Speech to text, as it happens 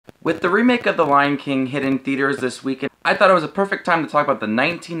With the remake of The Lion King hitting theaters this weekend, I thought it was a perfect time to talk about the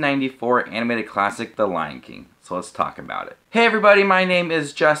 1994 animated classic, The Lion King. So let's talk about it. Hey everybody, my name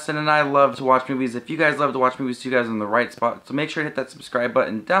is Justin and I love to watch movies. If you guys love to watch movies, you guys are in the right spot. So make sure to hit that subscribe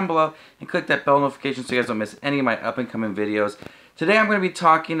button down below and click that bell notification so you guys don't miss any of my up and coming videos. Today I'm going to be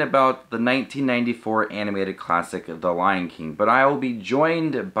talking about the 1994 animated classic, The Lion King. But I will be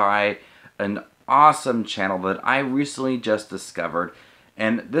joined by an awesome channel that I recently just discovered.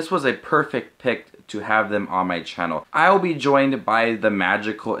 And this was a perfect pick to have them on my channel. I will be joined by the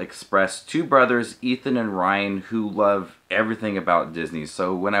Magical Express, two brothers, Ethan and Ryan, who love everything about Disney.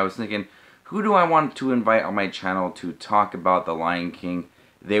 So when I was thinking, who do I want to invite on my channel to talk about The Lion King,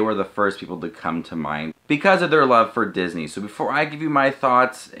 they were the first people to come to mind because of their love for Disney. So before I give you my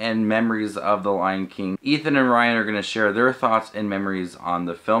thoughts and memories of The Lion King, Ethan and Ryan are going to share their thoughts and memories on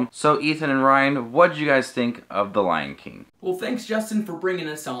the film. So Ethan and Ryan, what did you guys think of The Lion King? Well, thanks Justin for bringing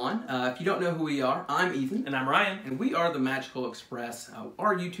us on. If you don't know who we are, I'm Ethan. And I'm Ryan. And we are the Magical Express.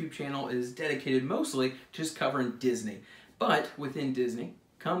 Our YouTube channel is dedicated mostly to just covering Disney. But within Disney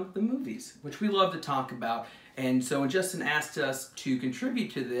come the movies, which we love to talk about. And so when Justin asked us to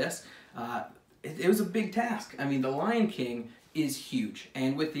contribute to this, it was a big task. I mean, The Lion King is huge.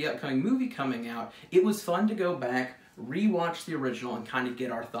 And with the upcoming movie coming out, it was fun to go back, rewatch the original, and kind of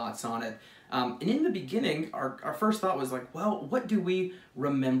get our thoughts on it. And in the beginning, our first thought was like, well, what do we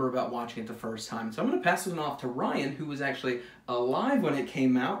remember about watching it the first time? So I'm going to pass this one off to Ryan, who was actually alive when it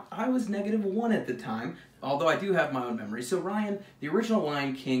came out. I was -1 at the time, although I do have my own memories. So Ryan, the original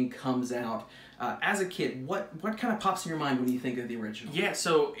Lion King comes out. As a kid, what kind of pops in your mind when you think of the original? Yeah,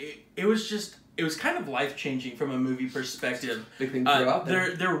 so it was kind of life-changing from a movie perspective. Big thing to throw out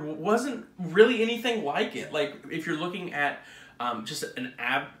there. There wasn't really anything like it. Like, if you're looking at just an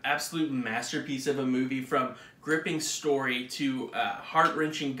absolute masterpiece of a movie, from gripping story to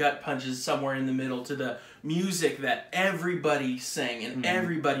heart-wrenching gut punches somewhere in the middle to the music that everybody sang and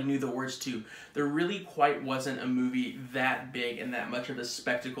everybody knew the words to. There really quite wasn't a movie that big and that much of a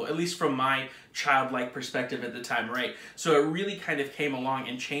spectacle, at least from my childlike perspective at the time, right? So it really kind of came along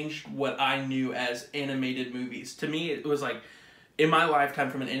and changed what I knew as animated movies. To me, it was like, in my lifetime,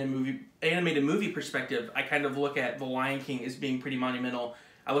 from an animated movie perspective, I kind of look at The Lion King as being pretty monumental.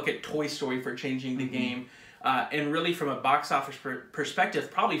 I look at Toy Story for changing the game. And really, from a box office perspective,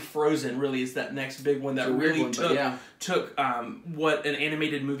 probably Frozen really is that next big one that really took what an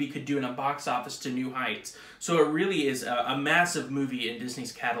animated movie could do in a box office to new heights. So it really is a massive movie in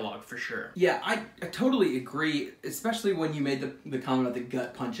Disney's catalog, for sure. Yeah, I totally agree, especially when you made the comment of the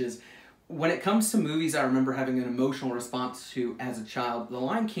gut punches. When it comes to movies I remember having an emotional response to as a child, The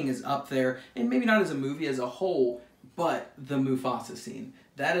Lion King is up there, and maybe not as a movie as a whole, but the Mufasa scene.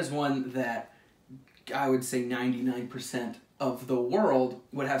 That is one that I would say 99% of the world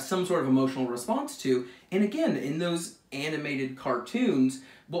would have some sort of emotional response to. And again, in those animated cartoons,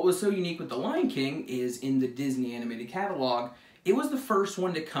 what was so unique with The Lion King is in the Disney animated catalog, it was the first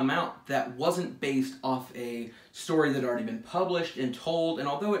one to come out that wasn't based off a story that had already been published and told. And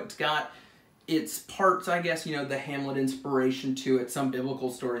although it's got its parts, I guess, you know, the Hamlet inspiration to it, some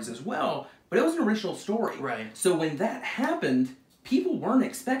biblical stories as well, but it was an original story. Right. So when that happened, people weren't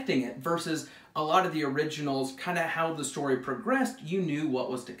expecting it, versus a lot of the originals, kind of how the story progressed, you knew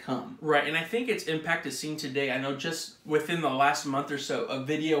what was to come. Right, and I think its impact is seen today. I know just within the last month or so, a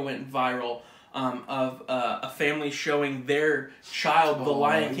video went viral of a family showing their child The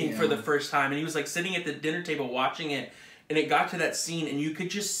Lion King for the first time. And he was like sitting at the dinner table watching it, and it got to that scene, and you could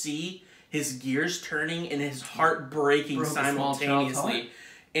just see his gears turning and his heart breaking simultaneously.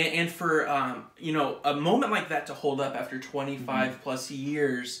 And for, you know, a moment like that to hold up after 25 plus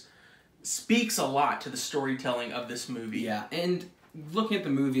years speaks a lot to the storytelling of this movie. Yeah, and looking at the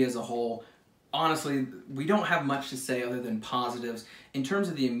movie as a whole, honestly, we don't have much to say other than positives. In terms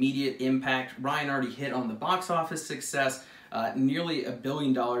of the immediate impact, Ryan already hit on the box office success. Nearly $1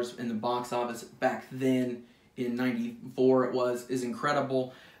 billion in the box office back then, in '94 is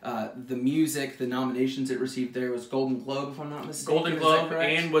incredible. The music, the nominations it received there was Golden Globe, if I'm not mistaken. Golden Globe,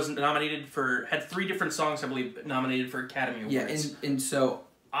 and was nominated for, had 3 different songs, I believe, nominated for Academy Awards. Yeah, and so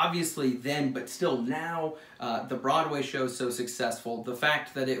obviously then, but still now, the Broadway show is so successful. The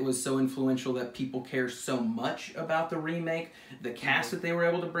fact that it was so influential that people care so much about the remake, the cast that they were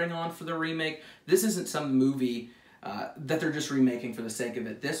able to bring on for the remake. This isn't some movie that they're just remaking for the sake of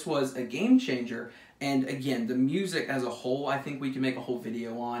it. This was a game changer. And again, the music as a whole, I think we can make a whole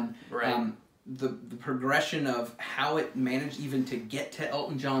video on. Right. The progression of how it managed even to get to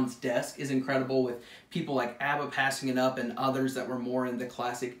Elton John's desk is incredible, with people like ABBA passing it up and others that were more in the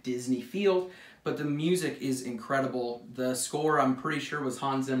classic Disney field. but the music is incredible. The score, I'm pretty sure, was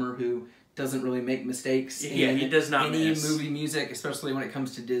Hans Zimmer, who doesn't really make mistakes in he does not any miss. movie music, especially when it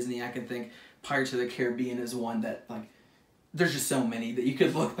comes to Disney. I can think Pirates of the Caribbean is one that, like, there's just so many that you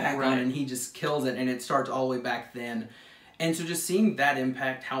could look back on, and he just kills it, and it starts all the way back then. And so just seeing that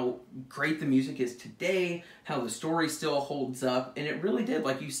impact, how great the music is today, how the story still holds up, and it really did,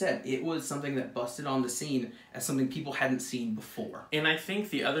 like you said, it was something that busted on the scene as something people hadn't seen before. And I think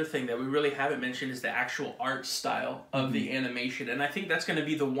the other thing that we really haven't mentioned is the actual art style of the animation, and I think that's going to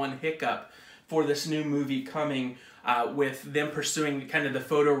be the one hiccup for this new movie coming, with them pursuing kind of the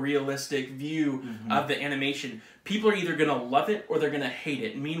photorealistic view of the animation. People are either going to love it or they're going to hate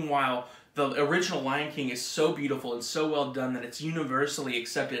it. Meanwhile, the original Lion King is so beautiful and so well done that it's universally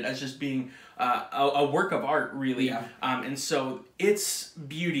accepted as just being a work of art, really. Yeah. And so its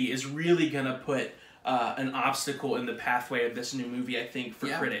beauty is really going to put an obstacle in the pathway of this new movie, I think, for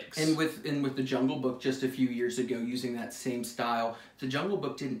critics. And with The Jungle Book just a few years ago, using that same style, The Jungle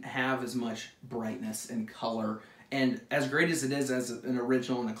Book didn't have as much brightness and color. And as great as it is as an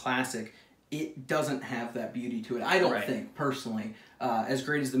original and a classic, it doesn't have that beauty to it, I don't think, personally, as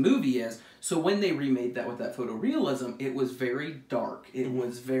great as the movie is. So when they remade that with that photorealism, it was very dark. It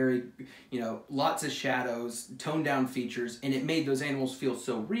was very, lots of shadows, toned down features, and it made those animals feel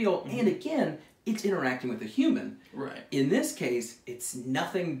so real. And again, it's interacting with a human. Right. In this case, it's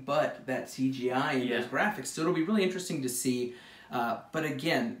nothing but that CGI and those graphics. So it'll be really interesting to see. But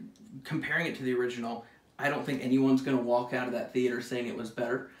again, comparing it to the original, I don't think anyone's going to walk out of that theater saying it was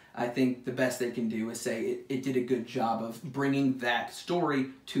better. I think the best they can do is say it did a good job of bringing that story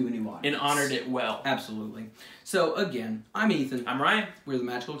to a new audience. And honored it well. Absolutely. So again, I'm Ethan. I'm Ryan. We're the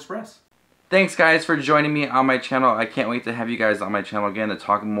Magical Express. Thanks guys for joining me on my channel. I can't wait to have you guys on my channel again to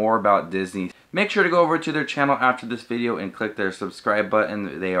talk more about Disney. Make sure to go over to their channel after this video and click their subscribe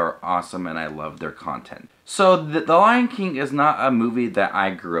button. They are awesome and I love their content. So The Lion King is not a movie that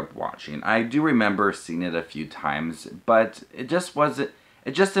I grew up watching. I do remember seeing it a few times, but it just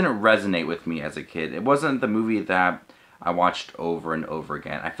didn't resonate with me as a kid. It wasn't the movie that I watched over and over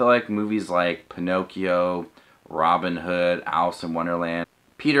again. I feel like movies like Pinocchio, Robin Hood, Alice in Wonderland,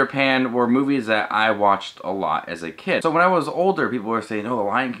 Peter Pan were movies that I watched a lot as a kid. So when I was older, people were saying, oh, The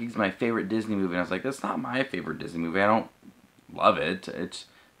Lion King's my favorite Disney movie. And I was like, that's not my favorite Disney movie. I don't love it. It's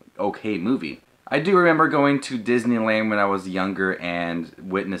an okay movie. I do remember going to Disneyland when I was younger and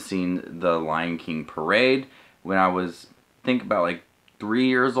witnessing the Lion King parade when I was, think about like 3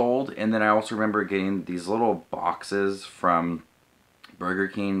 years old. And then I also remember getting these little boxes from Burger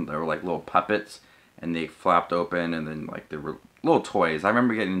King. They were like little puppets and they flapped open and then like they were little toys. I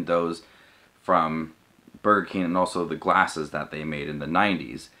remember getting those from Burger King and also the glasses that they made in the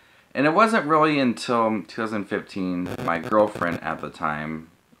 90s. And it wasn't really until 2015, my girlfriend at the time,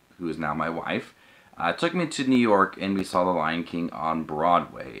 who is now my wife, took me to New York and we saw The Lion King on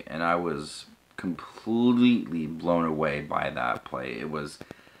Broadway. And I was completely blown away by that play. It was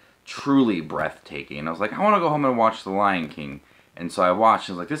truly breathtaking. And I was like, I want to go home and watch The Lion King. And so I watched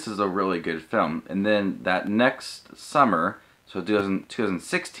and I was like, this is a really good film. And then that next summer, so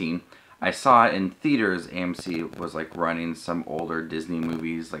 2016, I saw it in theaters. AMC was like running some older Disney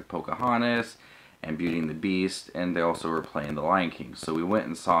movies like Pocahontas and Beauty and the Beast, and they also were playing The Lion King. So we went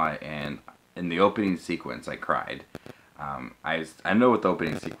and saw it, and in the opening sequence, I cried. I know what the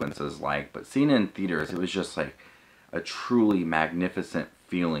opening sequence is like, but seeing it in theaters, it was just like a truly magnificent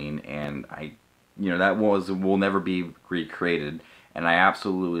feeling, and that will never be recreated, and I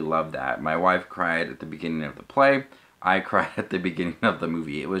absolutely love that. My wife cried at the beginning of the play. I cried at the beginning of the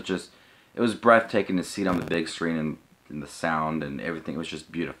movie. It was breathtaking to see it on the big screen and the sound and everything. It was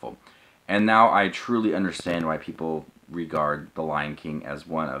just beautiful. And now I truly understand why people regard The Lion King as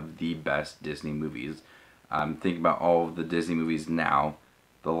one of the best Disney movies. Think about all of the Disney movies now.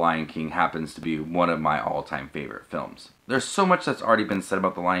 The Lion King happens to be one of my all-time favorite films. There's so much that's already been said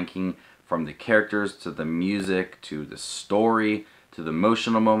about The Lion King, from the characters to the music to the story to the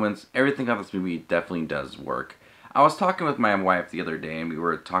emotional moments. Everything about this movie definitely does work. I was talking with my wife the other day and we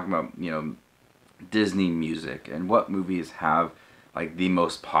were talking about, Disney music and what movies have like the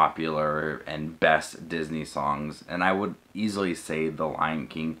most popular and best Disney songs. And I would easily say The Lion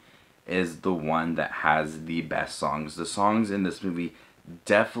King is the one that has the best songs. The songs in this movie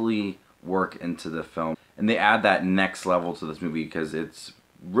definitely work into the film. And they add that next level to this movie because it's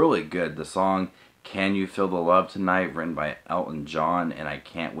really good. The song Can You Feel the Love Tonight, written by Elton John, and I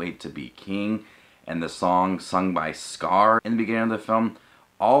Can't Wait to Be King, and the song sung by Scar in the beginning of the film,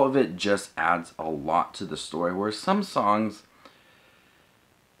 all of it just adds a lot to the story, where some songs,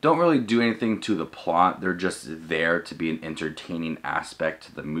 don't really do anything to the plot. They're just there to be an entertaining aspect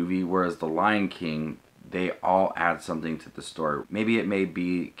to the movie, whereas The Lion King, they all add something to the story. Maybe it may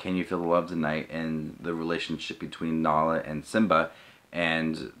be Can You Feel the Love Tonight and the relationship between Nala and Simba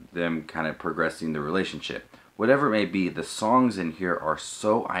and them kind of progressing the relationship. Whatever it may be, the songs in here are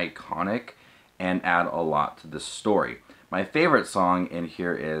so iconic and add a lot to the story. My favorite song in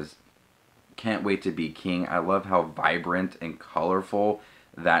here is Can't Wait to Be King. I love how vibrant and colorful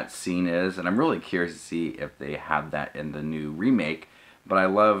that scene is, and I'm really curious to see if they have that in the new remake. But I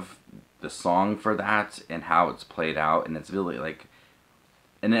love the song for that and how it's played out, and it's really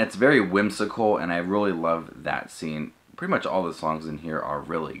and it's very whimsical, and I really love that scene. Pretty much all the songs in here are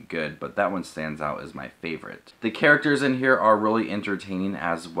really good, but that one stands out as my favorite. The characters in here are really entertaining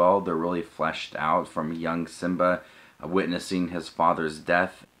as well. They're really fleshed out, from young Simba witnessing his father's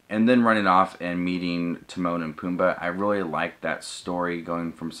death and then running off and meeting Timon and Pumbaa. I really like that story,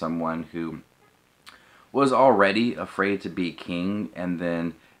 going from someone who was already afraid to be king and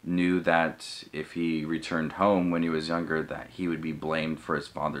then knew that if he returned home when he was younger that he would be blamed for his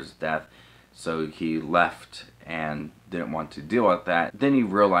father's death. So he left and didn't want to deal with that. Then he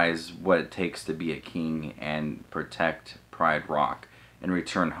realized what it takes to be a king and protect Pride Rock and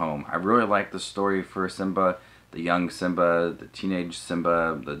return home. I really like the story for Simba, the young Simba, the teenage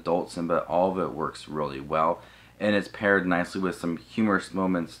Simba, the adult Simba. All of it works really well. And it's paired nicely with some humorous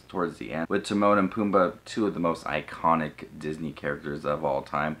moments towards the end. With Timon and Pumbaa, two of the most iconic Disney characters of all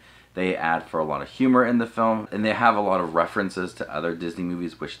time. They add for a lot of humor in the film, and they have a lot of references to other Disney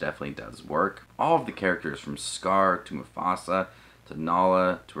movies, which definitely does work. All of the characters, from Scar to Mufasa to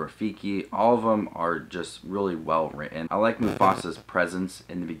Nala to Rafiki, all of them are just really well written. I like Mufasa's presence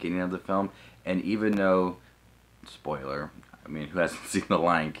in the beginning of the film, and even though, spoiler, I mean, who hasn't seen The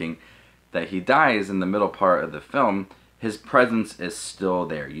Lion King, that he dies in the middle part of the film, his presence is still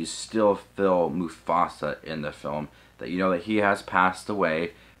there. You still feel Mufasa in the film, that you know that he has passed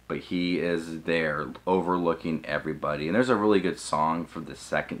away, but he is there overlooking everybody. And there's a really good song for the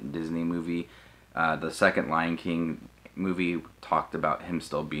second Disney movie. The second Lion King movie talked about him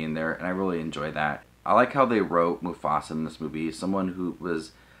still being there, and I really enjoy that. I like how they wrote Mufasa in this movie, someone who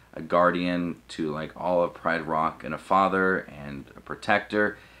was a guardian to like all of Pride Rock and a father and a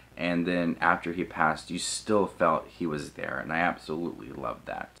protector. And then after he passed, you still felt he was there, and I absolutely loved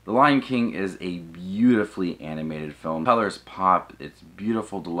that. The Lion King is a beautifully animated film. Colors pop, it's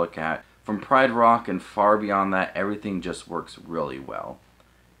beautiful to look at. From Pride Rock and far beyond that, everything just works really well.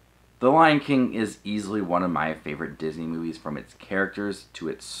 The Lion King is easily one of my favorite Disney movies, from its characters to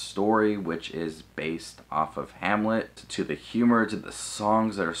its story, which is based off of Hamlet, to the humor, to the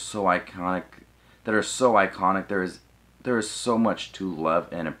songs that are so iconic. There is so much to love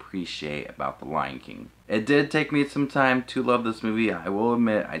and appreciate about The Lion King. It did take me some time to love this movie. I will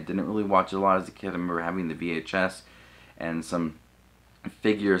admit, I didn't really watch it a lot as a kid. I remember having the VHS and some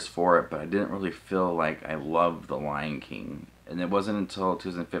figures for it, but I didn't really feel like I loved The Lion King. And it wasn't until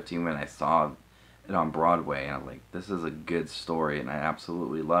 2015 when I saw it on Broadway, and I'm like, this is a good story, and I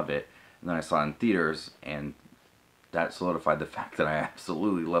absolutely love it. And then I saw it in theaters, and that solidified the fact that I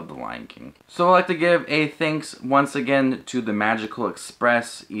absolutely love The Lion King. So I'd like to give a thanks once again to the Magical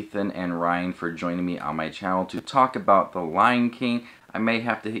Express, Ethan and Ryan, for joining me on my channel to talk about The Lion King. I may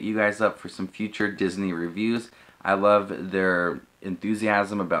have to hit you guys up for some future Disney reviews. I love their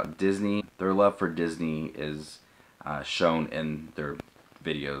enthusiasm about Disney. Their love for Disney is shown in their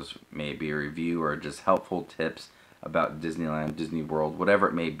videos, maybe a review or just helpful tips about Disneyland, Disney World, whatever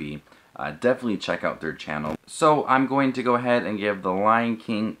it may be. Definitely check out their channel. So I'm going to go ahead and give The Lion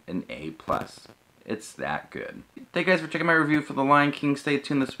King an A+. It's that good. Thank you guys for checking my review for The Lion King. Stay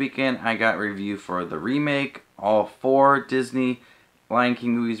tuned this weekend. I got a review for the remake, all 4 Disney Lion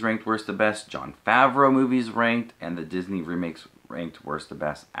King movies ranked worst to best, Jon Favreau movies ranked, and the Disney remakes ranked worst to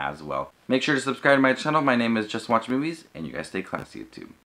best as well. Make sure to subscribe to my channel. My name is JustinWatchesMovies, and you guys stay classy, YouTube.